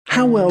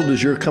How well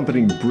does your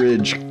company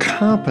bridge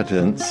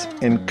competence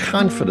and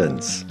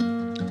confidence?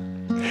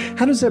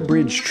 How does that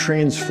bridge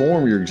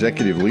transform your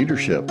executive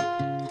leadership?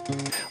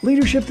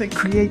 Leadership that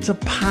creates a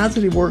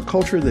positive work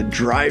culture that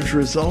drives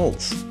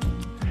results.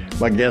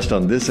 My guest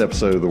on this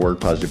episode of the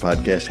Work Positive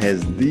Podcast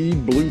has the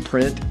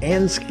blueprint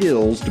and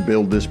skills to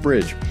build this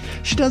bridge.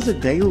 She does it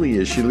daily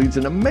as she leads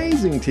an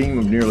amazing team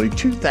of nearly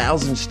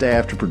 2,000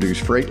 staff to produce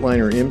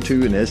Freightliner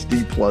M2 and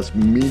SD Plus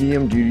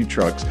medium-duty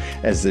trucks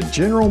as the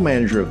general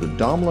manager of the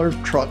Daimler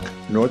Truck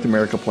North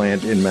America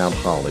plant in Mount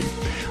Holly.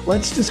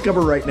 Let's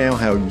discover right now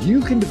how you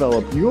can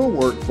develop your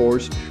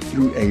workforce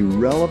through a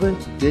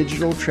relevant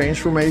digital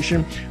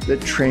transformation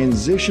that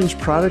transitions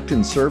product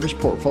and service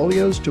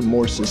portfolios to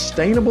more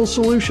sustainable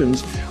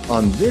solutions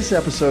on this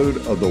episode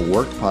of the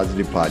Work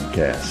Positive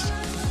Podcast.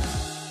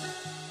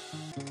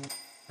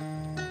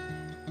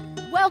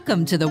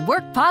 Welcome to the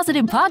Work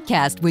Positive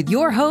Podcast with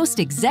your host,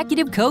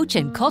 executive coach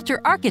and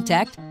culture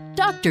architect,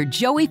 Dr.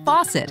 Joey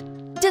Fawcett.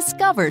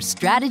 Discover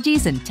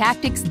strategies and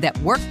tactics that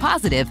work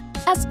positive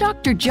as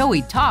Dr.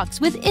 Joey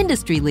talks with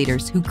industry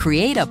leaders who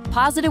create a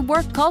positive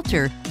work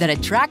culture that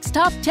attracts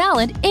top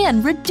talent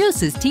and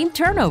reduces team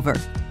turnover.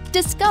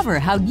 Discover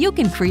how you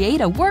can create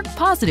a work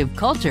positive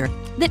culture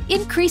that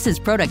increases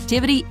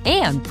productivity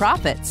and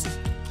profits.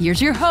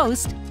 Here's your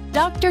host,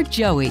 Dr.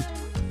 Joey.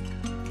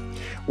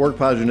 Work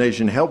Positive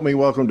Nation, help me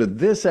welcome to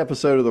this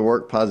episode of the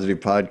Work Positive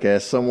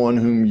Podcast someone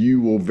whom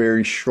you will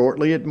very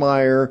shortly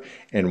admire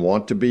and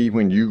want to be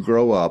when you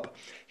grow up.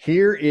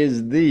 Here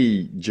is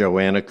the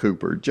Joanna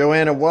Cooper.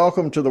 Joanna,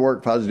 welcome to the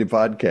Work Positive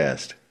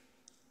Podcast.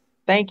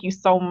 Thank you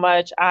so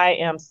much. I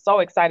am so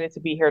excited to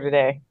be here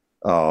today.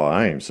 Oh,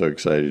 I am so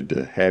excited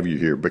to have you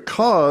here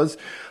because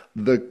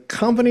the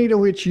company to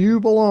which you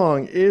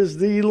belong is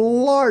the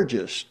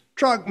largest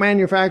truck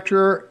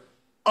manufacturer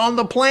on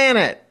the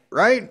planet,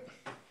 right?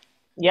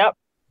 Yep.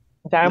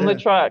 Daimler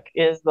Truck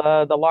is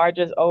the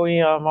largest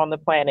OEM on the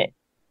planet.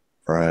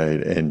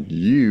 Right. And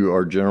you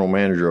are general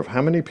manager of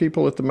how many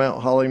people at the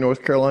Mount Holly,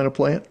 North Carolina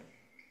plant?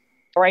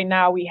 Right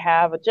now we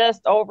have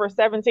just over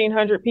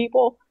 1,700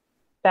 people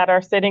that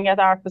are sitting at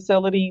our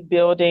facility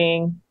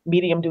building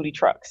medium duty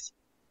trucks.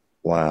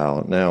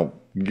 Wow. Now,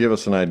 give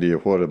us an idea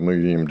of what a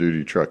medium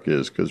duty truck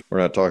is, because we're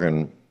not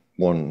talking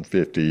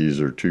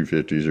 150s or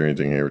 250s or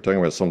anything here. We're talking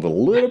about something a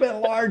little bit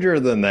larger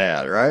than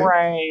that, right?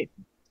 Right.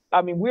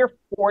 I mean, we're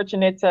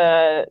fortunate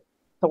to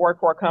work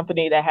for a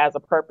company that has a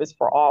purpose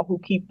for all who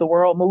keep the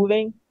world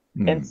moving.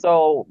 And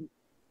so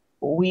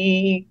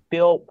we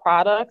build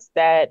products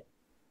that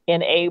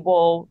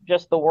enable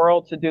just the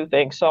world to do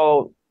things.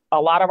 So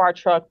a lot of our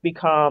trucks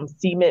become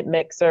cement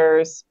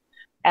mixers.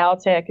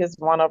 Altec is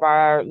one of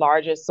our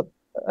largest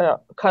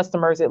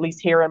customers, at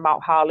least here in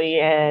Mount Holly.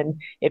 And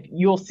if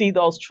you'll see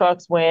those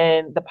trucks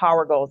when the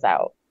power goes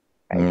out,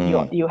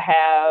 right? You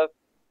have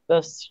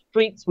the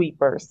street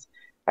sweepers,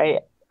 right?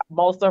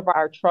 Most of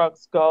our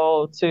trucks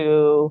go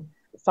to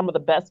some of the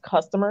best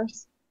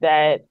customers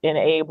that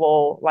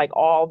enable like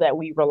all that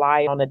we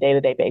rely on a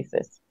day-to-day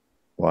basis.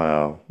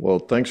 Wow. Well,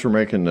 thanks for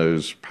making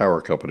those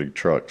power company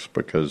trucks,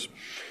 because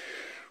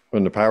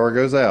when the power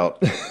goes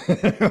out,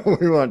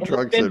 we want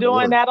trucks. We've been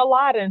doing that a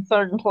lot in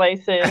certain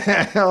places.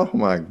 Oh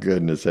my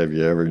goodness, have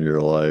you ever in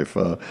your life?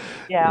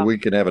 Yeah. We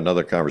can have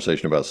another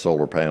conversation about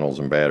solar panels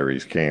and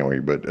batteries, can't we?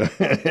 But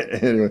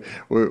anyway,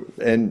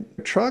 and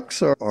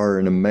trucks are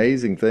an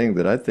amazing thing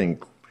that I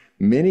think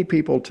many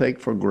people take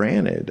for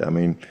granted. I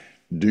mean,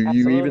 do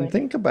Absolutely. You even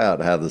think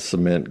about how the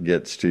cement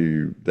gets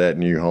to that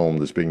new home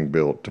that's being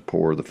built to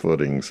pour the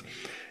footings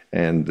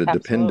and the Absolutely.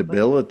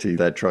 dependability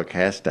that truck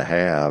has to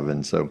have?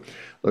 And so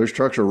those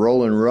trucks are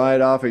rolling right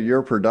off of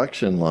your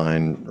production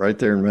line right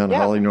there in Mount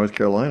Holly, North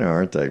Carolina,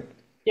 aren't they?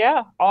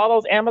 Yeah. All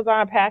those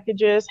Amazon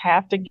packages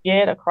have to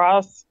get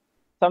across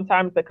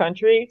sometimes the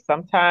country,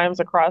 sometimes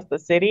across the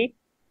city.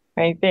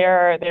 Right?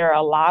 There are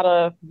a lot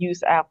of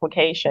use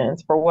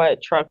applications for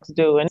what trucks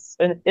do. And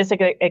it's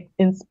an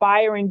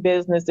inspiring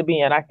business to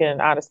be in. I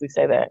can honestly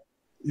say that.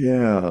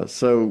 Yeah.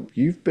 So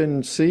you've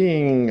been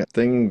seeing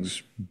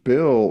things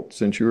built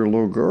since you were a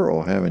little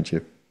girl, haven't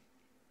you?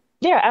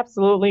 Yeah,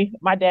 absolutely.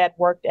 My dad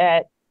worked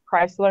at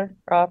Chrysler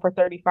for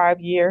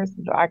 35 years.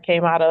 I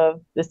came out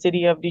of the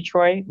city of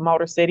Detroit,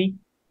 Motor City.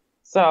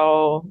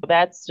 So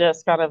that's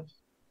just kind of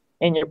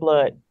in your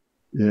blood.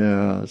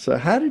 Yeah. So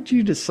how did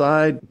you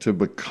decide to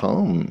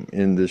become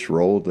in this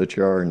role that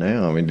you are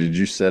now? I mean, did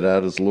you set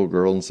out as a little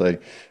girl and say,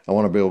 I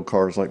want to build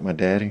cars like my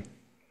daddy?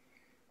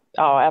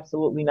 Oh,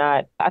 absolutely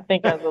not. I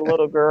think as a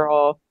little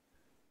girl,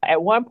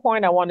 at one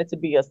point I wanted to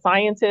be a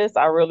scientist.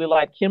 I really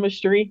liked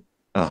chemistry.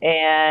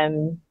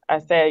 And I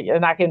said,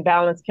 and I can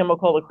balance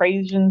chemical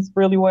equations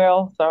really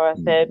well. So I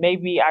said,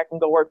 maybe I can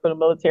go work for the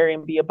military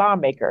and be a bomb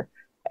maker.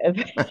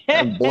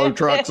 And blow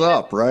trucks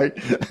up, right?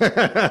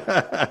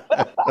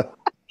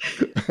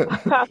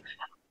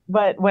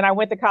 But when I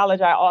went to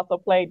college, I also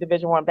played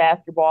Division I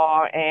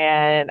basketball,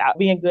 and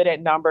being good at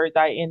numbers,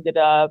 I ended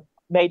up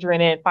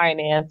majoring in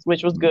finance,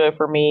 which was good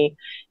for me.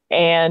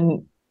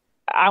 And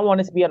I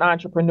wanted to be an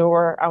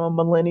entrepreneur. I'm a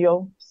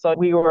millennial, so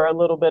we were a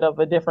little bit of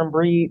a different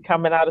breed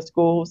coming out of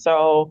school.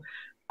 So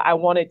I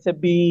wanted to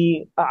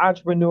be an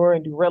entrepreneur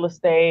and do real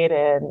estate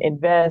and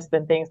invest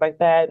and things like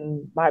that.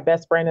 And my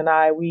best friend and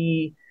I,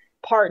 we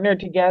partnered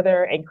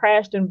together and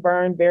crashed and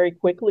burned very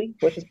quickly,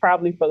 which is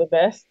probably for the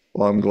best.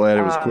 Well, I'm glad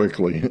it was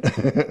quickly.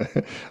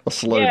 A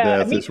slow Yeah,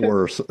 death me is too.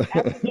 worse.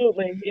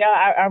 Absolutely.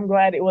 Yeah, I'm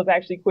glad it was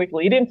actually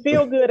quickly. It didn't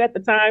feel good at the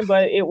time,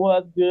 but it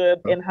was good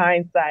in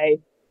hindsight.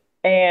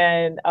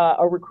 And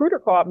a recruiter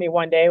called me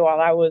one day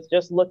while I was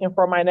just looking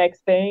for my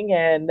next thing.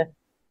 And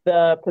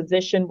the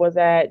position was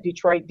at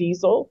Detroit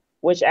Diesel,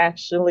 which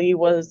actually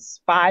was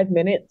 5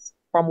 minutes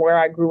from where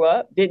I grew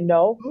up. Didn't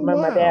know. Oh,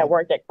 My dad wow.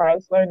 worked at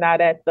Chrysler,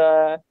 not at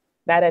the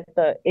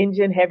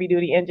heavy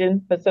duty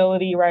engine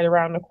facility right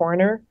around the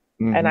corner.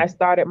 And Hmm. I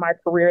started my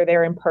career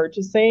there in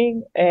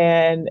purchasing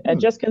and Hmm.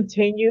 just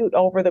continued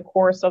over the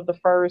course of the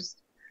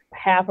first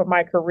half of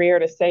my career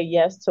to say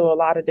yes to a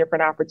lot of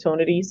different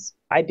opportunities.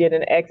 I did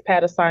an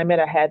expat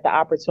assignment. I had the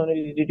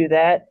opportunity to do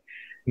that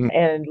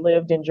and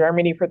lived in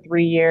Germany for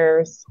 3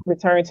 years,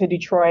 returned to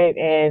Detroit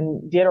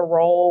and did a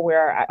role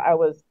where I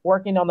was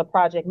working on the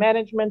project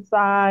management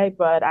side,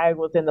 but I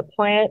was in the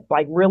plant,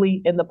 like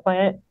really in the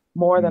plant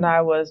more than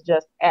I was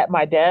just at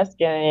my desk.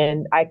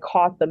 And I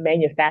caught the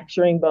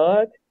manufacturing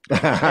bug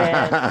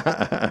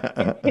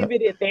and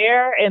pivoted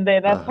there. And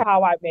then that's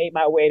how I made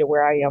my way to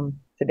where I am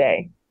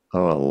today.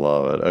 Oh, I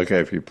love it. Okay,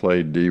 if you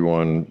played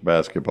D1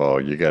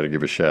 basketball, you got to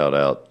give a shout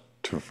out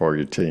for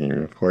your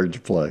team. Where'd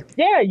you play?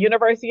 Yeah,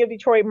 University of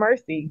Detroit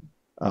Mercy,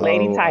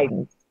 Lady Oh,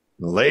 Titans.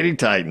 Lady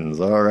Titans.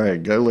 All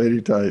right, go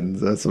Lady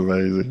Titans. That's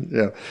amazing.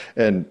 Yeah.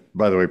 And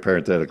by the way,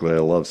 parenthetically, I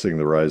love seeing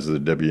the rise of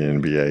the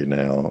WNBA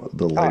now.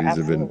 The Oh, ladies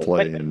have been absolutely. But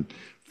playing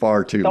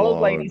far too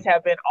those ladies long.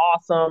 have been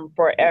awesome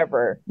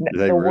forever.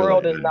 They The really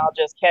world is do. now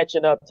just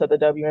catching up to the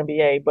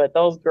WNBA, but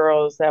those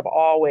girls have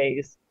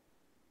always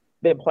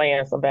been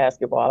playing some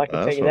basketball. I can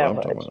tell That's you what that I'm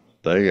talking much.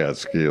 about. They got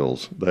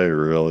skills. They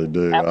really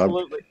do.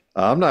 Absolutely.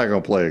 I'm not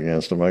going to play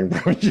against them. I can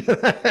promise you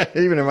that.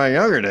 Even in my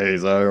younger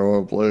days, I don't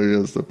want to play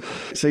against them.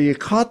 So you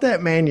caught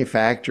that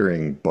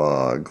manufacturing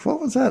bug. What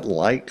was that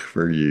like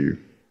for you?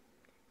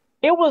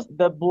 It was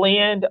the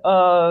blend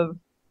of,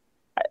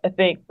 I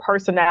think,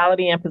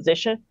 personality and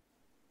position.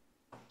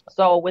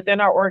 So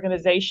within our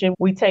organization,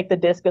 we take the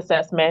DISC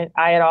assessment.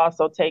 I had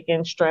also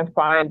taken Strength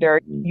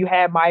Finder. You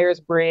had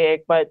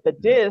Myers-Briggs, but the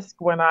DISC,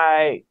 when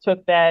I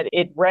took that,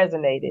 it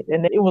resonated,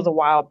 and it was a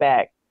while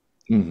back.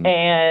 Hmm.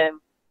 And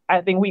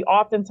I think we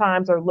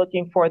oftentimes are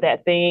looking for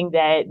that thing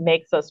that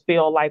makes us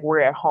feel like we're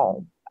at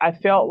home. I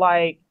felt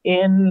like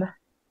in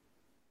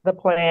the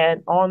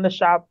plant, on the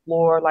shop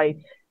floor, like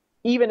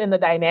even in the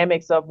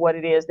dynamics of what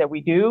it is that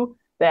we do,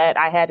 that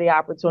I had the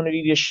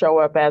opportunity to show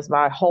up as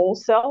my whole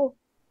self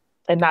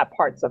and not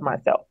parts of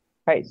myself.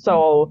 Right.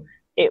 So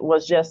it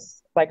was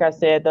just, like I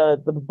said,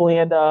 the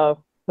blend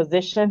of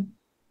position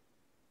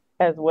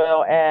as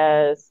well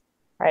as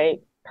right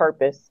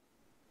purpose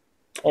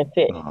and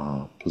fit.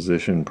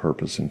 Position,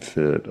 purpose, and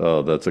fit.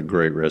 Oh, that's a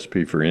great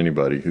recipe for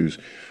anybody who's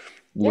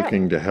Yeah.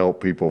 looking to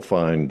help people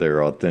find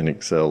their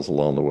authentic selves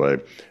along the way.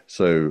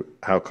 So,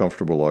 how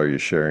comfortable are you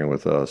sharing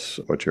with us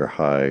what your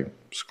high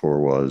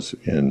score was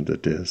in the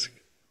disc?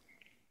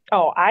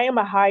 Oh, I am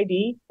a high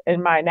D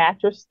in my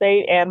natural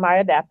state and my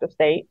adaptive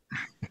state.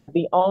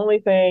 The only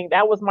thing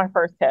that was my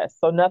first test,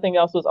 so nothing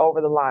else was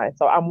over the line.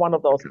 So I'm one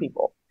of those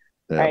people,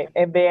 Yeah. right?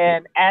 And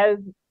then as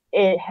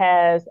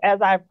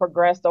I've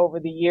progressed over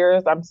the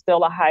years, I'm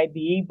still a high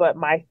D, but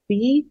my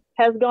C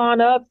has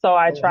gone up. So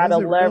I Oh, try to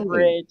has it really?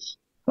 leverage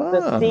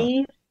the Ah.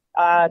 C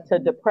to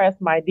depress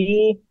my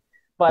D,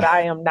 but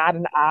I am not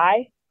an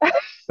I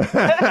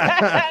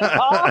at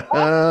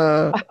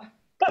all.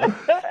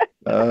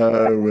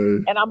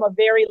 Man. And I'm a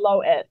very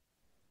low S.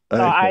 So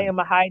I Okay. am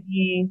a high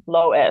D,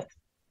 low S.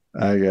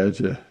 I got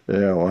you.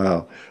 Yeah,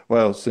 wow.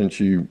 Well, since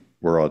you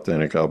were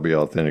authentic, I'll be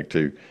authentic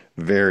too.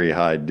 Very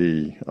high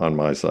D on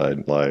my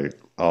side, like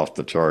off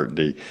the chart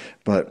D.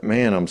 But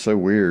man, I'm so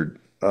weird.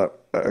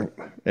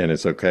 And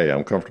it's okay.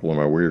 I'm comfortable in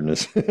my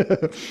weirdness.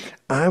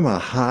 I'm a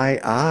high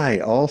I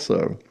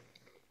also.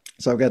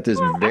 So I've got this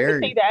Well, I can see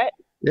very, that.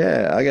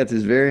 yeah, I got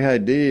this very high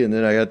D, and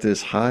then I got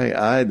this high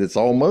I that's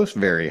almost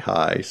very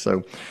high.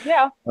 So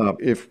Yeah.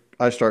 if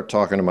I start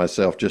talking to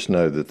myself, just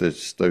know that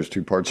it's those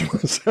two parts of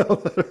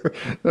myself that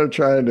are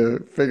trying to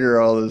figure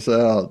all this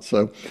out.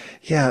 So,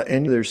 yeah,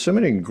 and there's so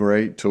many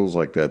great tools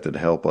like that that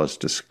help us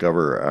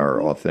discover our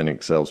Mhm.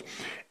 authentic selves.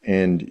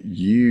 And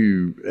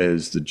you,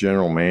 as the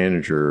general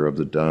manager of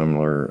the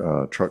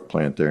Daimler truck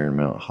plant there in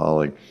Mount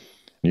Holly,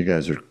 you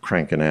guys are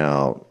cranking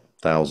out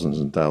thousands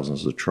and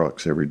thousands of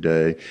trucks every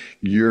day.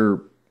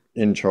 You're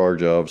in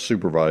charge of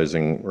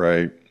supervising,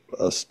 right,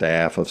 a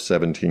staff of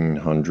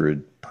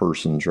 1,700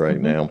 persons right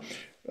Mhm. now.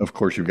 Of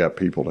course, you've got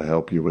people to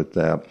help you with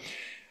that.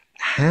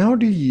 How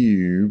do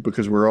you,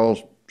 because we're all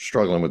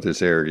struggling with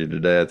this area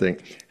today, I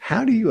think,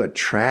 how do you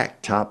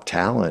attract top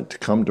talent to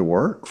come to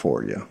work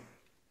for you?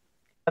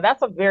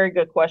 That's a very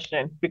good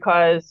question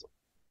because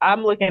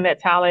I'm looking at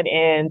talent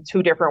in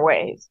two different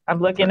ways.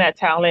 I'm looking at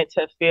talent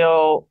to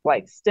fill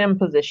like STEM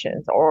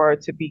positions or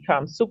to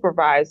become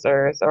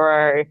supervisors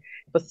or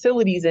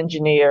facilities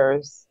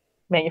engineers,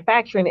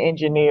 manufacturing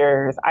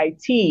engineers,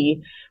 IT.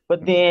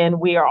 But then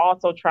we are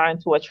also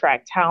trying to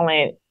attract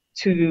talent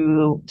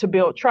to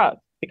build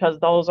trucks because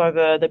those are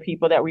the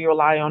people that we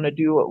rely on to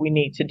do what we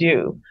need to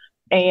do.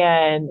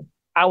 And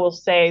I will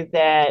say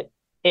that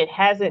it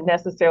hasn't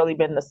necessarily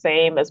been the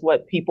same as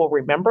what people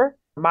remember.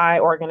 My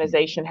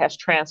organization has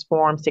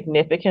transformed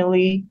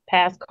significantly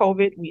past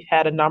COVID. We've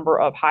had a number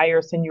of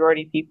higher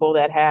seniority people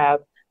that have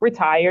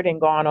retired and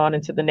gone on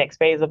into the next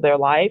phase of their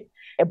life,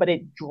 but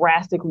it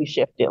drastically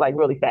shifted like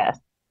really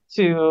fast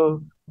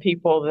to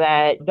people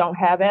that don't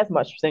have as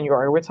much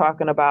seniority. We're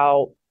talking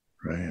about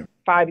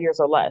 5 years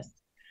or less.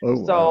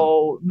 Oh,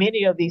 So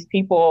many of these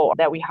people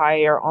that we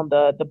hire on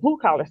the blue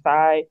collar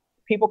side,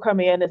 people come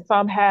in and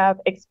some have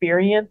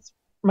experience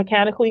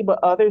mechanically, but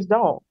others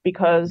don't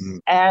because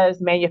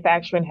as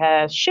manufacturing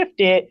has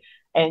shifted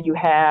and you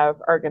have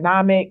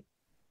ergonomic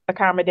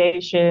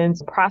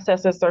accommodations,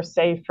 processes are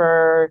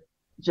safer,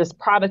 just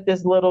product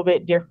is a little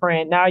bit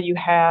different. Now you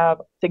have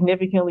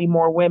significantly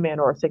more women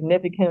or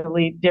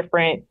significantly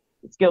different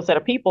skill set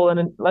of people.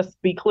 And let's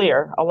be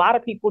clear, a lot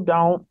of people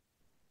don't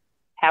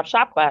have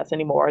shop class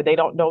anymore. They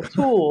don't know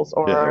tools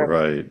or yeah,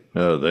 right.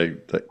 No,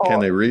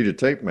 can they read a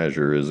tape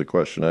measure is a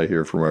question I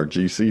hear from our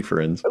GC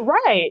friends.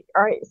 Right.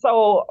 All right.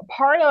 So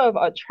part of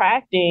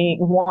attracting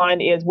one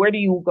is where do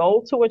you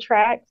go to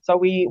attract? So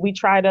we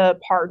try to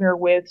partner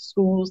with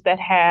schools that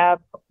have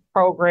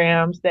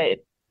programs that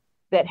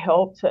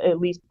help to at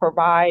least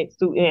provide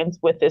students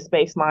with this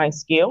baseline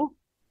skill.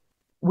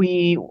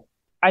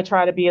 I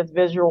try to be as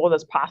visual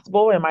as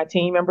possible, and my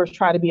team members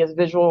try to be as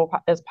visual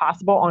as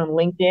possible on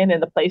LinkedIn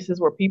and the places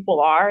where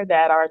people are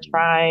that are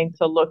trying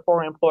to look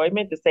for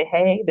employment to say,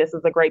 hey, this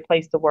is a great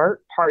place to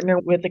work. Partner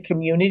with the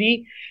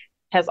community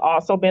has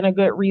also been a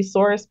good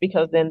resource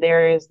because then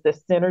there is the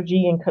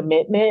synergy and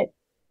commitment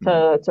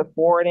to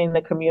forwarding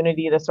the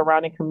community, the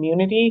surrounding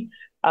community.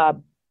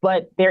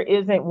 But there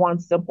isn't one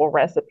simple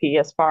recipe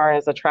as far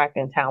as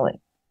attracting talent,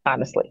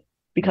 honestly,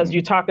 because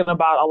you're talking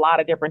about a lot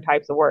of different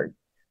types of work.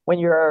 When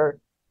you're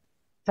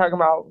talking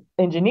about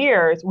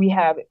engineers, we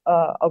have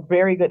a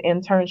very good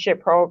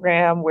internship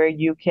program where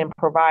you can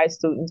provide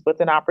students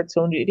with an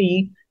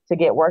opportunity to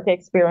get work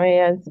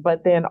experience,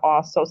 but then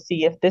also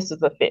see if this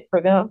is a fit for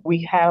them.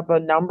 We have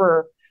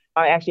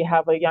I actually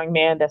have a young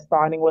man that's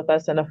starting with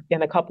us in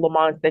a couple of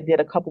months that did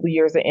a couple of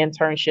years of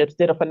internships,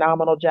 did a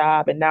phenomenal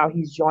job, and now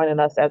he's joining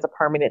us as a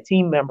permanent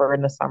team member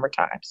in the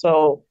summertime.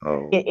 So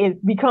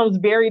it becomes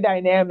very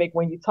dynamic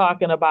when you're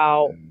talking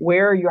about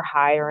where you're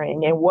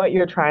hiring and what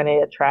you're trying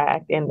to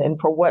attract and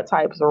for what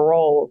types of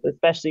roles,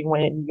 especially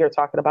when you're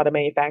talking about a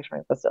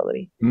manufacturing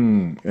facility.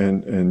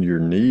 And your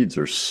needs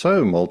are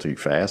so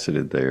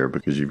multifaceted there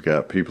because you've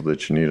got people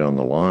that you need on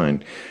the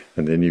line,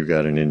 and then you've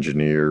got an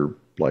engineer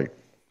like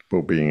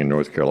being in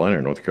North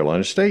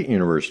Carolina State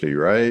University,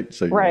 right?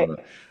 So you want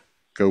to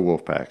go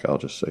Wolfpack. I'll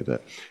just say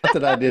that. Not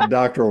that I did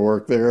doctoral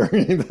work there or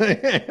anything,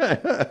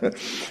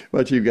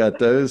 but you've got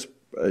those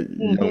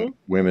young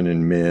women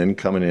and men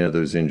coming into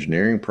those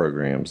engineering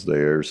programs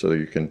there, so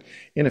you can,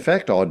 in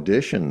effect,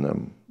 audition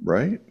them,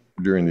 right,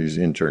 during these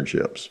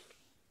internships.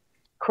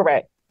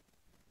 Correct.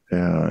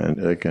 Yeah, and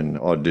they can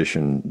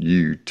audition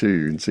you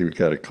too and see what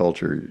kind of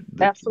culture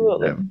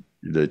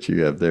that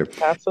you have there.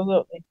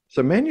 Absolutely.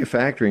 So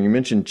manufacturing, you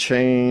mentioned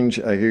change.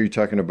 I hear you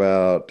talking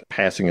about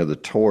passing of the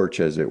torch,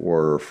 as it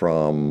were,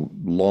 from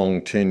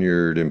long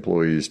tenured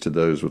employees to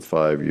those with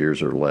 5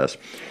 years or less.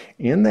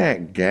 In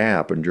that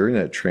gap and during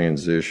that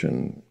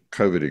transition,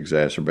 COVID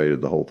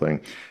exacerbated the whole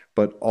thing,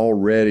 but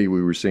already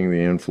we were seeing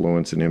the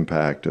influence and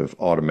impact of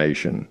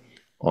automation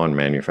on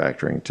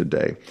manufacturing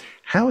today.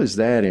 How has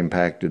that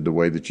impacted the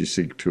way that you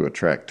seek to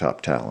attract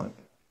top talent?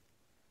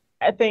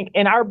 I think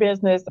in our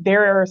business,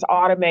 there's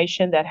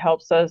automation that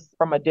helps us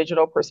from a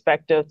digital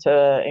perspective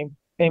to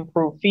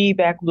improve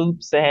feedback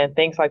loops and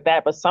things like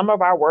that. But some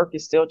of our work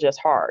is still just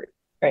hard,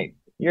 right?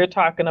 You're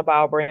talking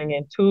about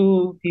bringing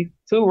two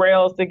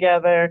rails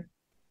together,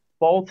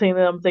 bolting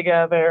them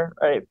together,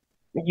 right?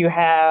 You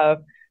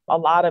have a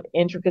lot of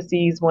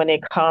intricacies when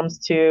it comes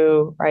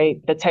to,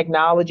 right, the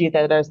technology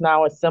that is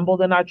now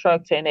assembled in our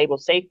truck to enable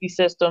safety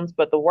systems,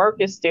 but the work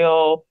is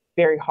still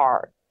very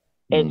hard.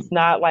 It's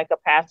not like a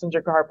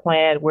passenger car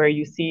plant where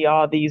you see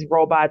all these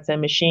robots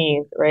and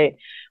machines, right?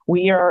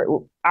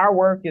 Our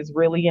work is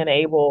really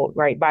enabled,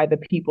 right, by the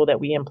people that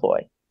we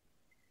employ.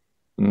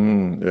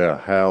 Yeah,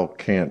 Hal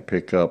can't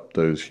pick up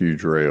those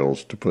huge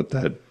rails to put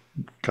that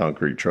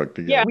concrete truck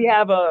together. Yeah, we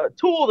have a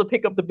tool to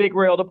pick up the big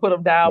rail to put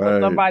them down, but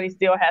somebody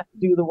still has to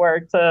do the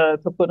work to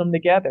put them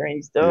together, and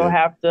you still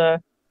have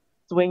to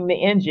swing the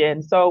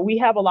engine. So we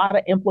have a lot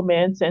of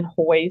implements and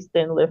hoist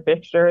and lift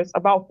fixtures.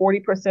 About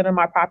 40% of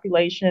my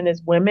population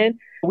is women.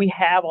 We've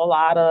made a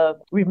lot of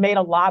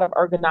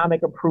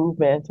ergonomic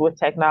improvements with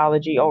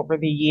technology over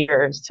the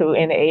years to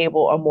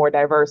enable a more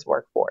diverse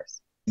workforce.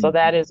 So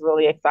that is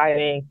really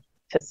exciting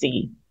to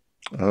see.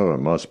 Oh, it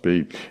must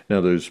be.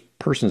 Now, those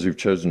persons who've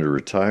chosen to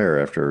retire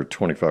after a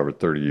 25 or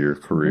 30-year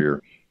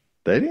career,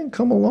 they didn't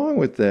come along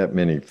with that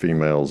many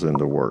females in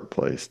the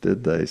workplace,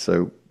 did they?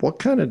 So, what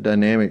kind of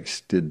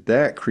dynamics did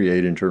that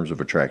create in terms of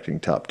attracting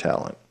top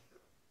talent?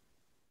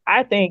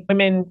 I think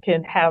women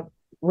can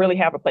really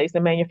have a place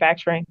in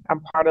manufacturing.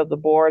 I'm part of the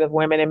board of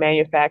women in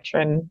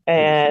manufacturing,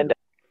 and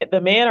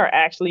the men are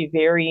actually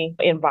very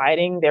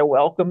inviting. They're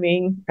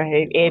welcoming.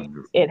 Right?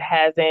 It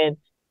hasn't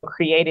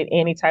created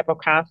any type of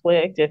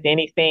conflict. If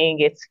anything,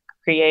 it's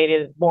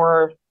created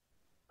more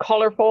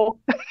colorful.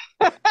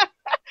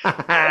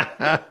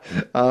 I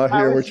I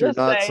hear was what you're just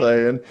not saying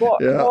saying. more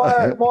Yeah.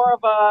 more more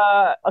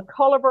of a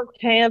colorful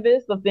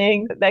canvas of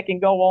things that can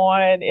go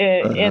on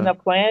in Uh-huh. the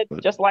plant,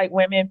 But, just like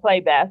women play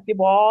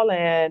basketball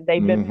and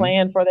they've been hmm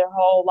playing for their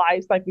whole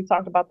lives, like we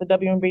talked about the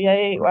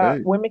WNBA.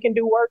 Right. Women can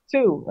do work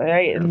too,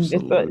 right? And it's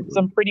Absolutely.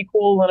 some pretty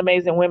cool and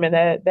amazing women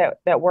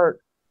that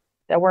work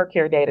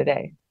here day to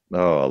day.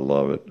 Oh, I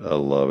love it. I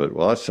love it.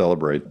 Well, I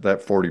celebrate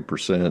that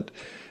 40%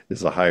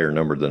 is a higher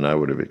number than I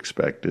would have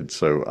expected.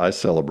 So I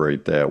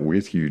celebrate that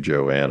with you,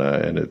 Joanna,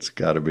 and it's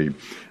got to be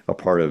a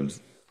part of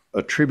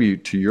a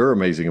tribute to your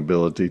amazing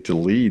ability to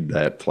lead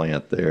that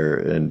plant there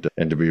and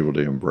to be able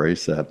to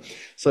embrace that.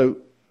 So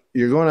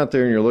you're going out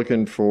there and you're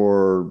looking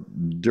for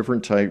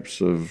different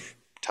types of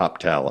top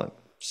talent,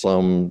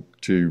 some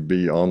to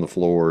be on the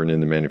floor and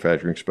in the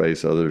manufacturing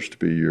space, others to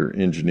be your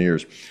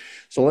engineers.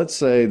 So let's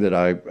say that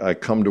I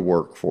come to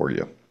work for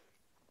you.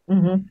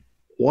 Hmm.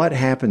 What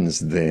happens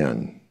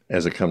then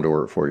as I come to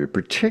work for you,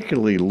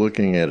 particularly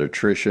looking at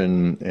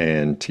attrition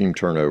and team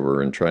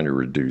turnover and trying to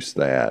reduce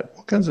that?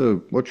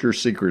 What's your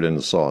secret in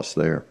the sauce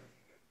there?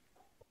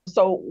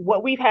 So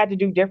what we've had to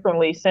do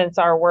differently since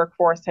our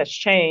workforce has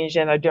changed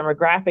and our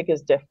demographic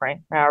is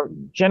different, our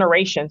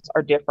generations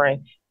are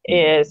different,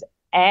 is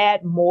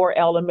add more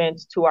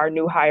elements to our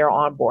new hire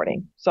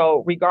onboarding.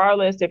 So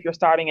regardless if you're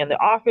starting in the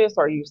office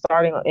or you're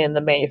starting in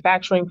the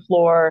manufacturing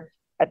floor,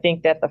 I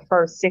think that the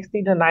first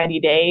 60 to 90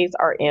 days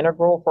are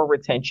integral for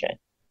retention.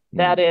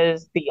 That's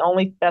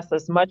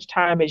as much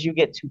time as you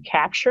get to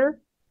capture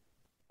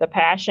the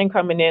passion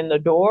coming in the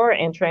door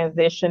and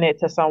transition it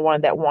to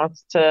someone that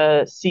wants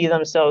to see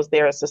themselves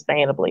there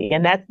sustainably.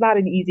 And that's not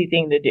an easy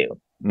thing to do.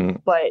 Mm,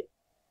 But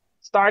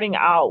starting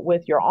out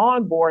with your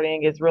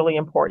onboarding is really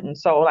important.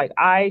 So, like,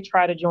 I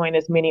try to join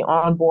as many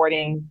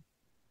onboarding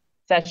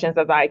sessions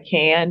as I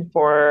can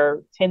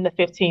for 10 to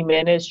 15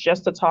 minutes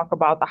just to talk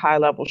about the high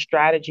level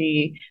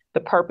strategy, the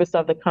purpose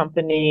of the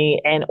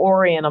company, and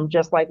orient them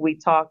just like we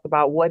talked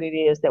about what it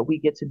is that we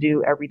get to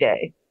do every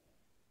day.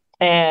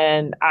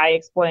 And I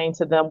explain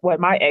to them what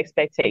my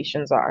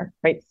expectations are,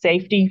 right?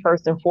 Safety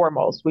first and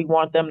foremost. We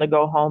want them to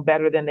go home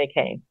better than they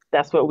came.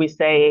 That's what we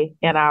say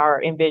in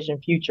our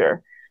envision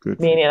future. good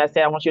for Meaning, I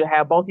said, I want you to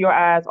have both your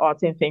eyes, all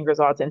 10 fingers,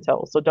 all 10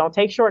 toes. So don't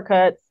take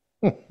shortcuts.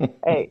 you.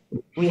 Hey,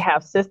 we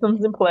have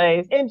systems in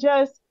place and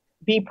just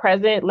be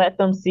present. Let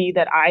them see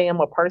that I am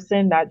a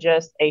person, not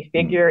just a Mm,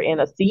 figure in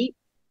a seat,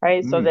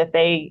 right? So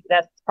mm,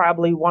 that's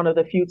probably one of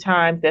the few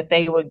times that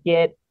they would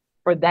get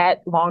for that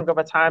long of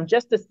a time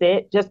just to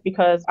sit, just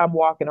because I'm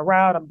walking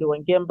around, I'm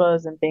doing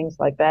gimbas and things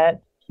like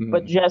that,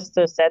 but mm, just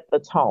to set the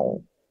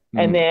tone.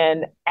 And mm,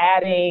 then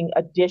adding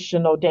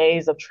additional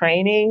days of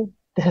training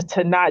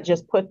to not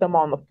just put them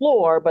on the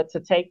floor, but to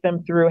take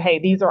them through, hey,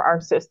 these are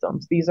our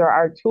systems, these are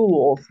our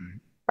tools,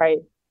 right?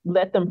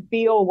 Let them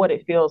feel what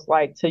it feels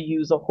like to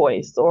use a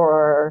hoist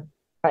or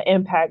an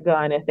impact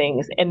gun and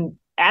things. And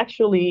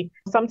actually,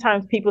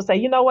 sometimes people say,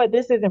 you know what,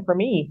 this isn't for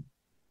me,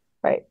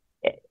 right?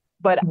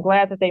 But I'm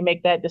glad that they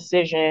make that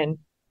decision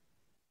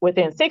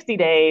within 60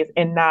 days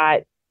and not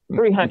mm.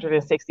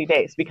 360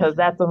 days, because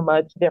that's a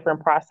much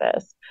different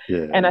process.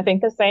 And Yeah. I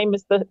think the same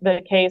is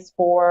the case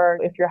for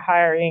if you're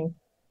hiring.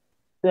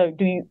 So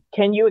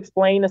can you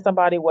explain to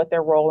somebody what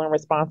their role and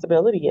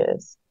responsibility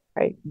is?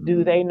 Right? Do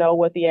Mm, they know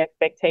what the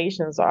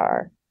expectations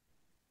are?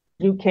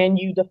 Can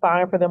you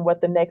define for them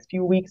what the next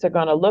few weeks are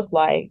going to look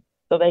like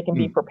so they can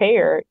be mm,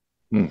 prepared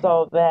mm,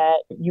 so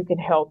that you can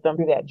help them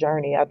through that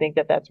journey? I think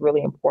that that's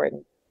really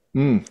important.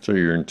 mm. So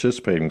you're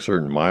anticipating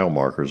certain mile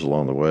markers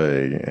along the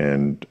way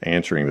and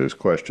answering those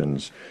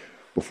questions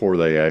before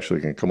they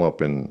actually can come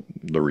up in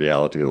the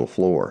reality of the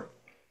floor.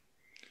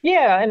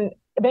 Yeah, and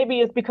maybe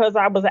it's because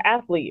I was an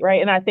athlete,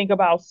 right? And I think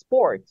about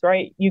sports,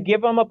 right? You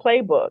give them a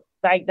playbook.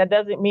 Like, that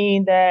doesn't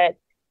mean that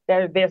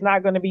there's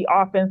not going to be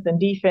offense and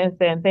defense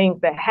and things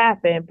that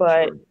happen,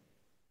 but Sure.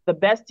 the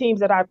best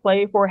teams that I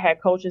played for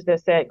had coaches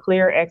that set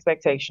clear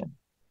expectation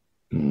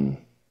Mm,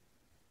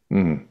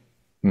 mm,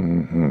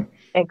 mm.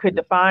 and could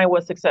define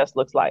what success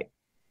looks like.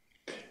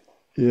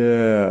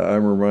 Yeah,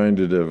 I'm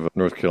reminded of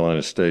North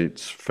Carolina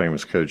State's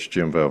famous coach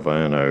Jim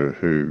Valvano,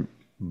 who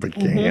Hmm.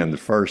 began the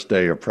first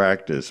day of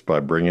practice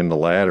by bringing the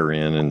ladder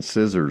in and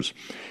scissors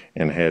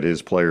and had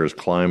his players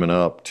climbing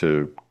up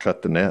to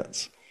cut the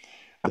nets.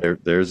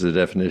 There's the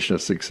definition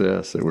of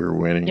success, that we're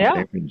winning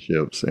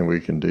championships, and we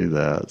can do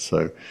that.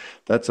 So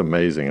that's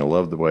amazing. I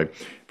love the way,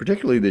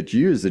 particularly that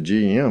you as the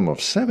GM of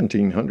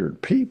 1,700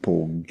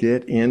 people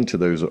get into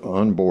those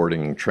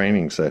onboarding and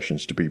training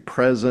sessions to be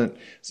present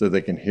so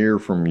they can hear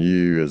from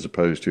you, as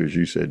opposed to, as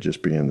you said,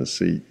 just be in the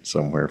seat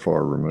somewhere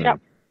far removed. Yep.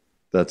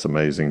 That's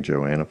amazing,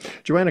 Joanna.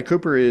 Joanna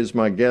Cooper is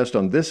my guest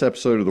on this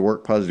episode of the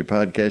Work Positive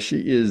Podcast. She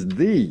is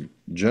the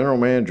general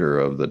manager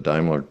of the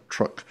Daimler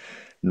Truck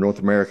North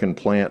American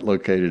plant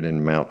located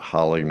in Mount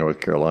Holly, North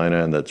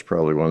Carolina. And that's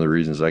probably one of the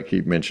reasons I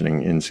keep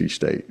mentioning NC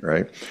State,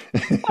 right?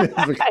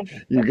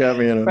 You got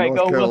me in a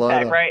North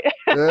Carolina. Pack, right?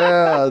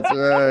 Yeah, that's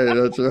right.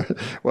 That's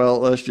right. Well,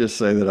 let's just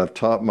say that I've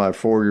taught my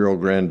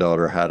 4-year-old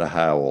granddaughter how to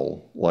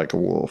howl like a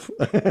wolf.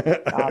 Oh,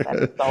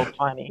 that's so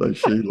funny. So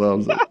she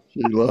loves it.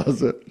 She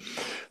loves it.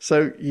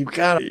 So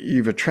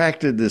you've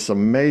attracted this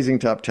amazing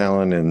top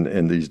talent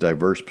in these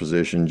diverse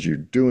positions. You're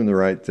doing the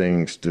right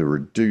things to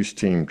reduce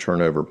team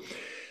turnover.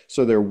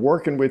 So they're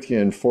working with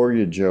you and for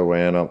you,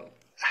 Joanna.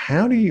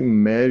 How do you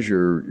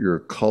measure your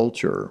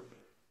culture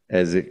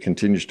as it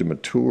continues to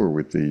mature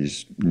with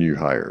these new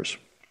hires?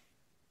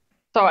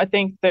 So I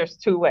think there's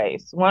 2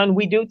 ways. One,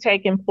 we do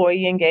take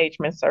employee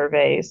engagement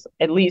surveys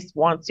at least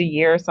once a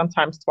year,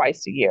 sometimes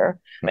twice a year.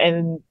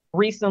 And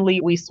recently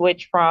we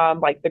switched from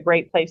like the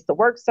Great Place to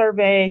Work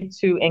survey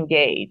to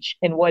Engage.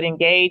 And what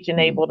Engage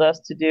enabled us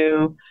to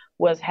do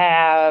was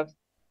have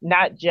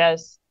not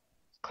just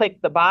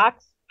click the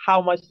box, how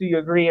much do you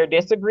agree or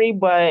disagree,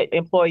 but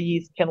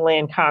employees can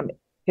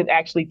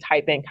actually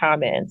type in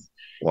comments.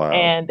 Wow.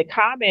 And the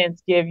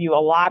comments give you a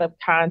lot of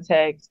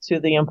context to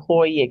the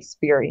employee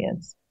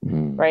experience,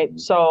 right?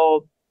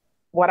 So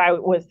what I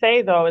would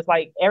say, though, is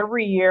like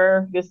every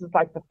year, this is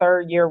like the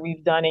 3rd year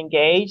we've done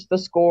Engage, the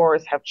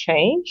scores have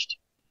changed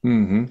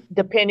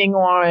depending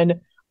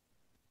on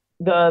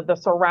the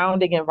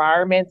surrounding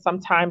environment.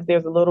 Sometimes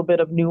there's a little bit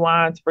of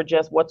nuance for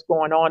just what's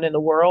going on in the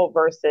world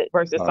versus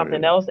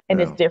something else. And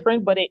it's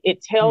different, but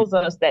it tells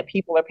us that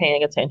people are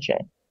paying attention.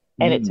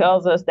 And it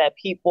tells us that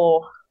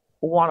people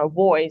want a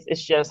voice.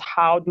 It's just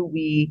how do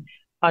we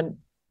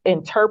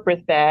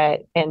interpret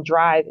that and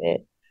drive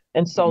it?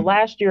 And so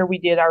last year we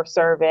did our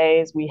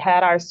surveys, we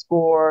had our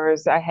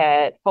scores, I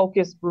had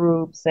focus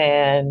groups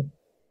and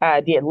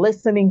did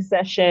listening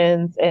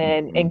sessions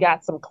and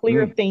got some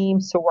clear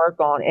themes to work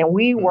on. And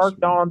we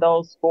worked on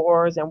those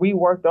scores and we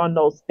worked on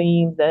those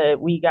themes that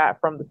we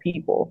got from the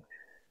people.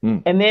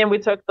 And then we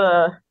took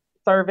the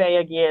survey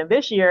again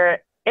this year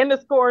and the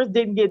scores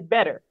didn't get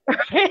better.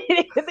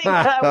 They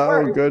got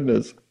worse. Oh,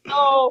 goodness.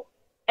 So,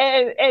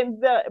 and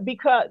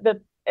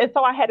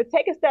so I had to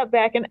take a step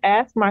back and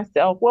ask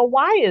myself, well,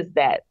 why is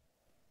that?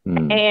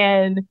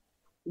 And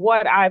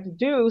what I've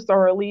do,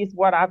 or at least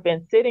what I've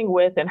been sitting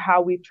with and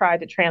how we've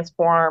tried to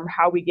transform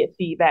how we get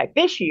feedback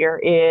this year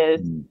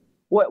is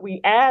what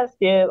we ask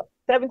is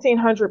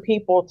 1,700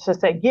 people to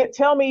say,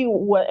 tell me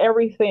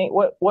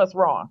what's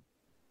wrong.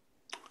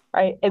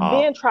 Right. And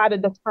then try to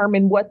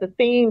determine what the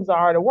themes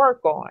are to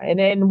work on. And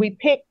then we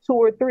pick 2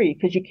 or 3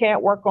 because you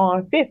can't work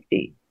on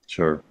 50.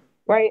 Sure.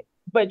 Right.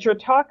 But you're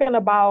talking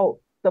about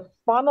the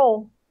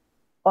funnel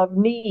of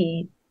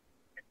need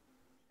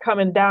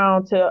coming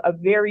down to a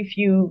very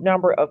few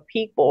number of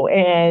people.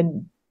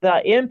 And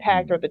the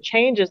impact or the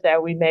changes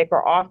that we make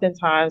are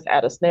oftentimes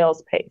at a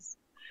snail's pace.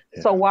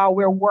 Yeah. So while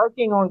we're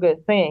working on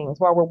good things,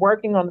 while we're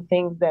working on the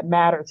things that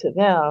matter to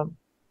them,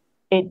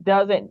 it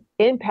doesn't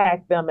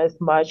impact them as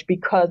much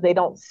because they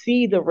don't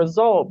see the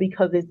result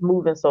because it's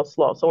moving so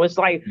slow. So it's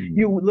like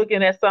you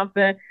looking at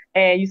something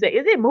and you say,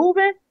 is it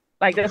moving?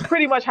 Like that's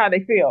pretty much how they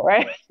feel,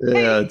 right?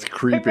 Yeah, it's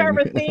creeping. Have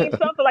you ever seen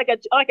something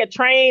like a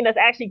train that's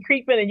actually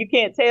creeping and you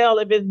can't tell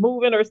if it's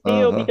moving or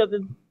still because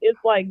it's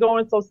like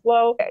going so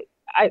slow?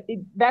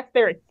 That's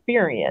their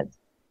experience.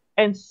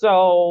 And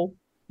so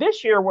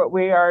this year, what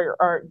we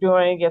are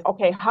doing is,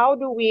 okay, how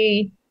do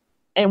we,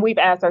 and we've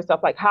asked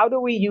ourselves, like, how do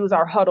we use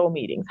our huddle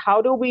meetings?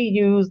 How do we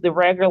use the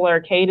regular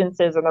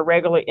cadences and the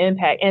regular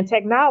impact and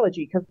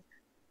technology? Because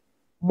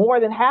more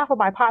than half of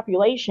my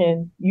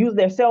population use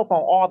their cell phone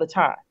all the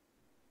time.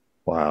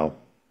 Wow.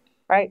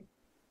 Right.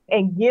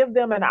 And give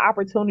them an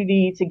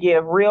opportunity to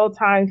give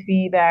real-time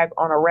feedback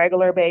on a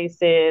regular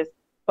basis,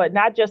 but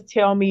not just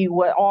tell me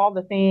what all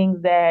the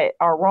things that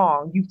are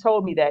wrong. You've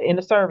told me that in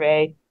the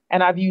survey,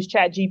 and I've used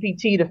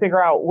ChatGPT to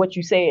figure out what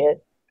you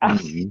said.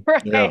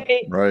 Right. Yeah,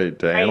 right.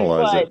 To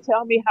analyze it.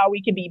 Tell me how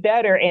we can be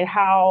better and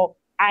how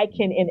I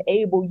can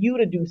enable you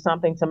to do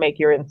something to make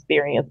your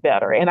experience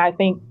better. And I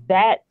think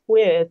that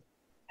twist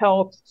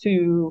helps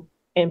to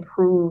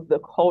improve the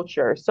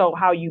culture. So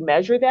how you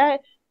measure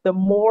that, the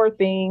more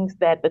things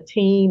that the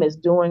team is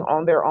doing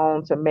on their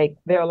own to make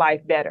their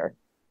life better.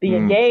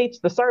 The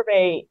the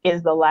survey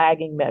is the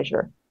lagging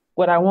measure.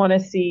 What I want to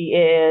see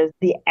is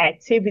the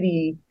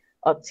activity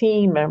of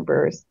team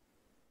members,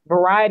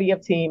 variety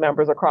of team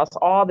members across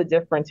all the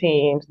different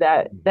teams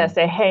that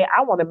say, hey,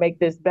 I want to make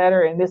this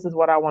better and this is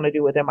what I want to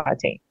do within my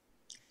team.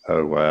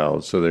 Oh, wow.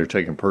 So they're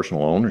taking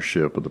personal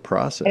ownership of the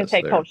process. And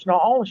take personal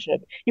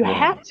ownership. You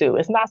have to.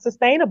 It's not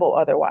sustainable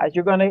otherwise.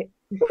 You're going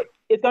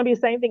to, it's going to be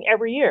the same thing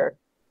every year.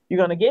 You're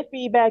going to get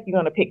feedback. You're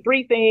going to pick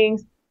 3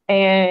 things,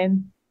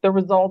 and the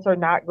results are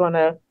not going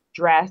to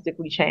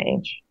drastically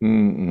change.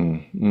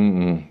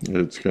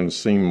 It's going to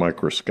seem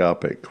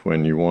microscopic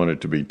when you want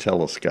it to be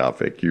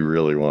telescopic. You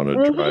really want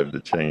to drive the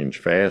change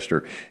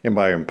faster. And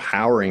by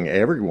empowering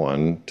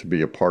everyone to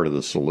be a part of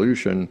the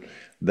solution,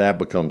 that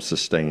becomes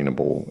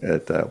sustainable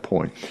at that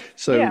point.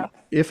 So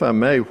if I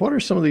may, what are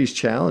some of these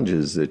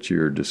challenges that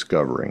you're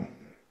discovering?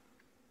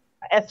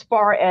 As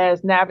far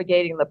as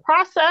navigating the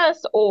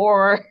process,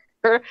 or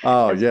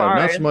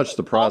not so much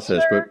the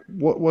process, culture?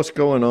 but what's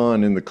going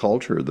on in the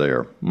culture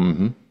there?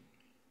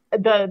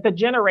 The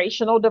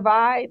generational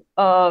divide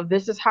of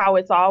this is how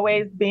it's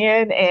always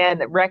been,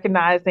 and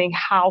recognizing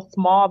how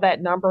small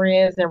that number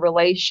is in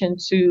relation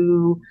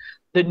to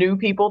the new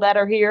people that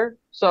are here.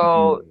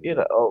 So,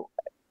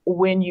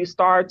 when you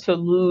start to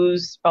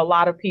lose a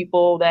lot of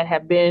people that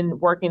have been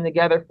working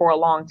together for a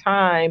long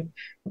time,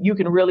 you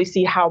can really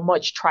see how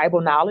much tribal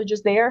knowledge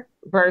is there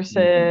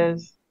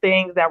versus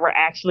things that were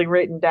actually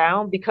written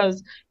down,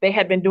 because they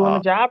had been doing the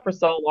job for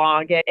so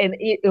long. And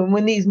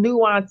when these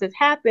nuances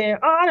happen,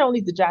 I don't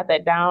need to jot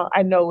that down.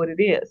 I know what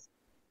it is.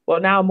 Well,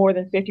 now more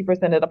than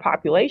 50% of the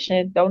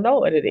population don't know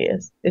what it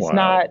is. It's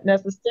not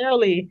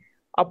necessarily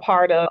a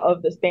part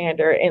of the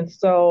standard. And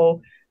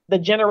so the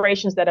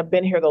generations that have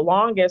been here the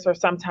longest are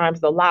sometimes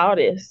the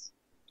loudest,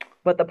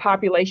 but the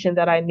population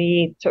that I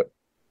need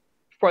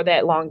for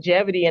that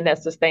longevity and that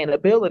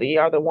sustainability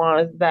are the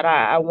ones that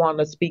I want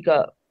to speak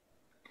up.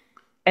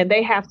 And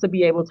they have to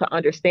be able to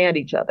understand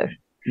each other.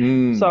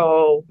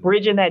 So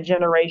bridging that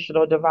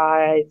generational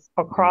divide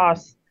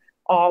across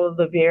all of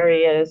the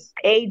various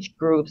age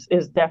groups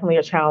is definitely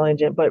a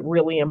challenge, but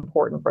really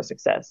important for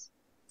success.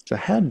 So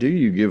how do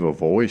you give a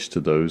voice to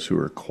those who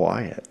are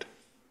quiet?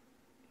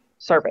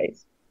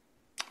 Surveys.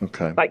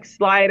 Okay. Like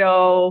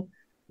Slido,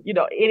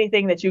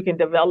 anything that you can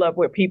develop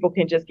where people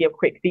can just give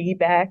quick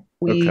feedback.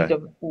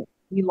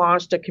 We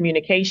launched a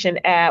communication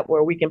app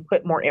where we can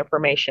put more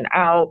information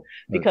out,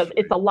 because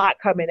it's a lot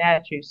coming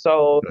at you.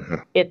 So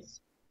it's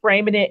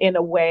framing it in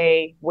a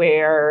way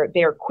where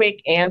they're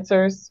quick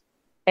answers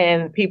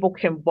and people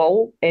can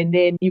vote, and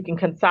then you can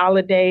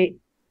consolidate,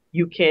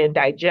 you can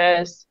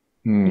digest,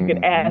 you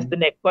can ask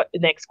the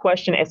next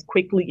question as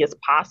quickly as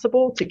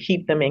possible to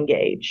keep them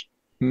engaged.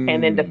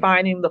 And then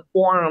defining the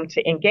forum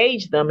to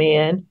engage them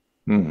in,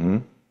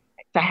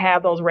 to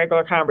have those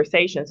regular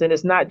conversations. And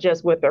it's not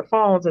just with their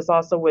phones, it's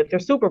also with their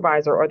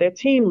supervisor or their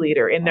team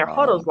leader in their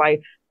huddles.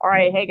 Like, all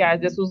right, hey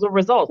guys, this was the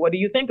result. What do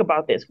you think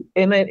about this?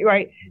 And then,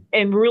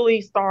 and really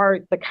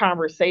start the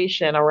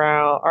conversation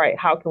around, all right,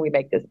 how can we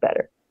make this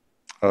better?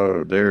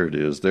 Oh, there it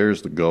is.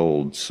 There's the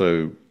gold.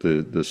 So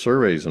the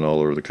surveys and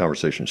all are the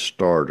conversation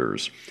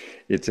starters.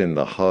 It's in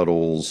the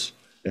huddles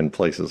and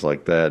places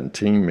like that, and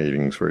team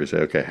meetings where you say,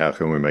 okay, how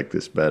can we make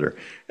this better?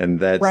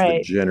 And that's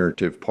the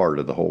generative part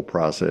of the whole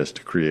process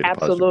to create a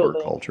positive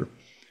work culture.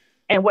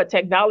 And what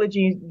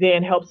technology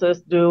then helps us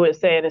do is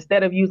saying,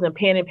 instead of using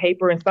pen and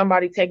paper and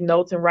somebody take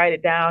notes and write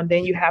it down,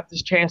 then you have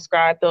to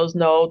transcribe those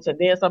notes, and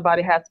then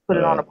somebody has to put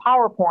it on a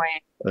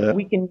PowerPoint.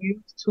 We can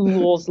use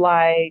tools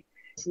like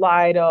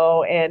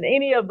Slido and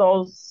any of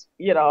those,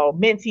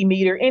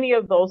 Mentimeter, any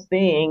of those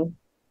things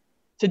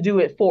to do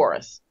it for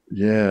us.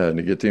 Yeah, and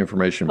to get the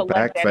information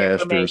back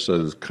faster so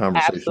the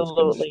conversations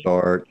can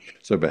start,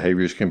 so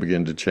behaviors can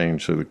begin to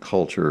change, so the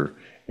culture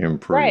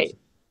improves. Right.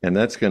 And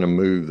that's going to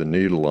move the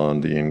needle on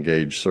the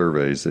engaged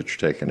surveys that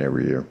you're taking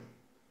every year.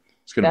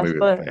 It's going to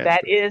move it faster.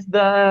 That is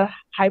the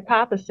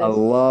hypothesis. I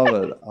love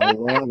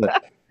it.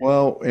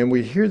 Well, and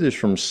we hear this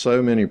from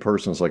so many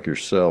persons like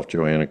yourself,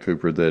 Joanna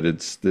Cooper, that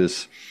it's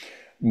this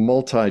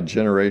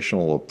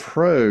multi-generational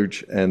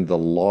approach and the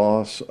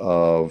loss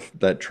of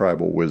that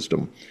tribal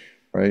wisdom,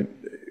 right?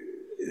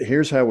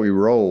 Here's how we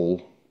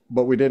roll,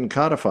 but we didn't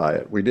codify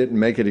it. We didn't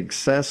make it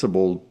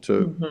accessible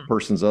to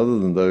persons other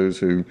than those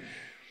who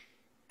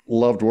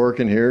loved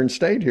working here and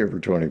stayed here for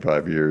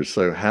 25 years.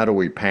 So how do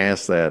we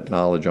pass that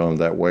knowledge on,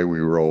 that way we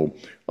roll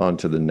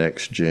onto the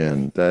next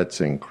gen?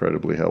 That's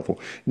incredibly helpful.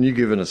 And you've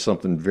given us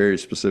something very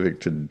specific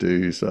to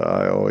do, so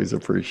I always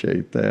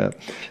appreciate that.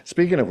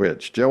 Speaking of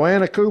which,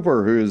 Joanna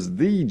Cooper, who is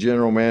the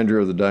general manager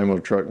of the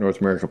Daimler Truck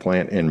North America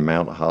plant in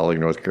Mount Holly,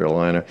 North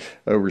Carolina,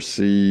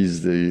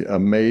 oversees the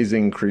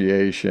amazing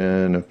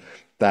creation of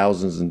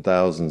thousands and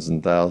thousands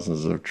and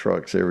thousands of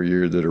trucks every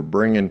year that are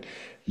bringing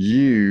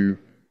you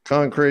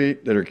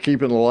concrete, that are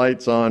keeping the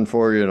lights on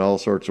for you in all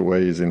sorts of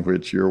ways in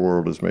which your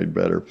world is made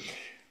better.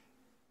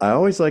 I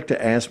always like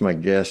to ask my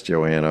guest,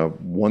 Joanna,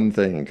 one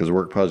thing, because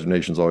Work Positive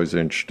Nation is always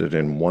interested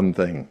in one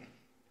thing.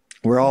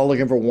 We're all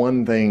looking for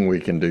one thing we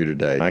can do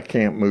today. I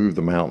can't move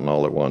the mountain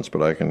all at once,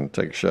 but I can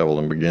take a shovel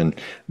and begin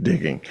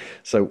digging.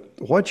 So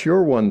what's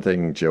your one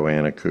thing,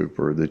 Joanna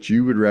Cooper, that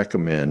you would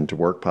recommend to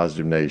Work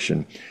Positive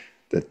Nation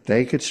that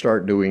they could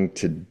start doing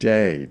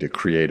today to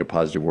create a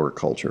positive work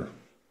culture?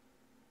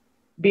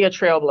 Be a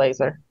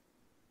trailblazer.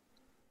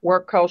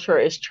 Work culture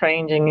is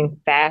changing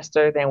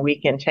faster than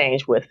we can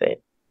change with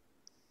it.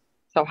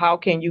 So how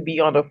can you be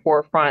on the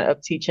forefront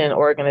of teaching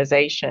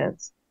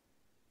organizations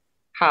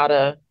how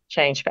to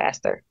change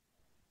faster.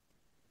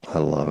 I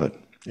love it.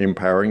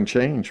 Empowering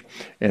change.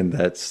 And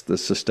that's the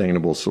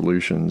sustainable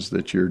solutions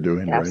that you're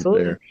doing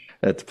Absolutely. right there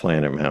at the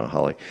plant at Mount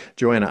Holly.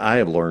 Joanna, I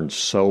have learned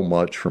so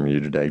much from you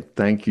today.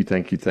 Thank you,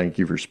 thank you, thank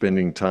you for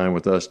spending time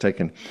with us,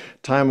 taking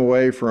time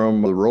away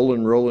from the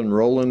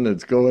rolling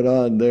that's going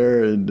on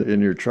there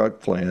in your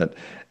truck plant.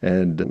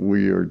 And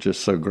we are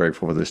just so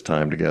grateful for this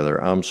time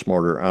together. I'm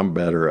smarter, I'm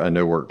better. I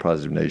know Work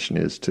Positive Nation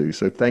is too.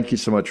 So thank you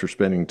so much for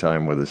spending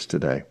time with us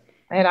today.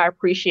 And I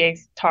appreciate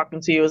talking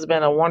to you. It's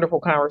been a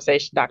wonderful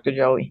conversation, Dr.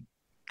 Joey.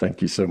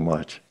 Thank you so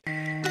much.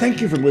 Thank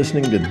you for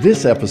listening to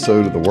this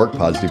episode of the Work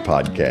Positive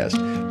Podcast.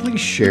 Please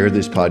share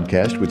this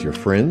podcast with your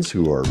friends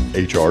who are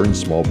HR and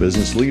small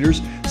business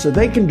leaders so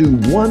they can do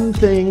one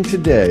thing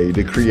today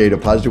to create a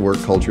positive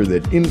work culture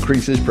that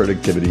increases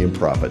productivity and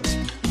profits.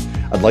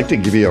 I'd like to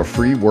give you a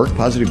free Work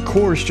Positive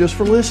course just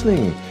for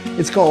listening.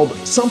 It's called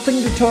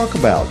Something to Talk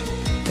About,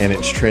 and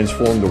it's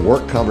transformed the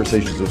work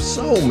conversations of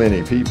so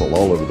many people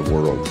all over the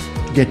world.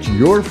 Get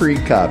your free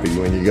copy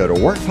when you go to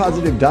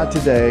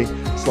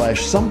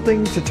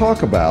workpositive.today/something to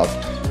talk about,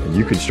 and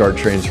you can start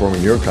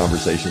transforming your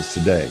conversations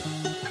today.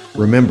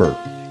 Remember,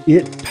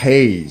 it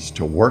pays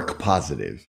to work positive.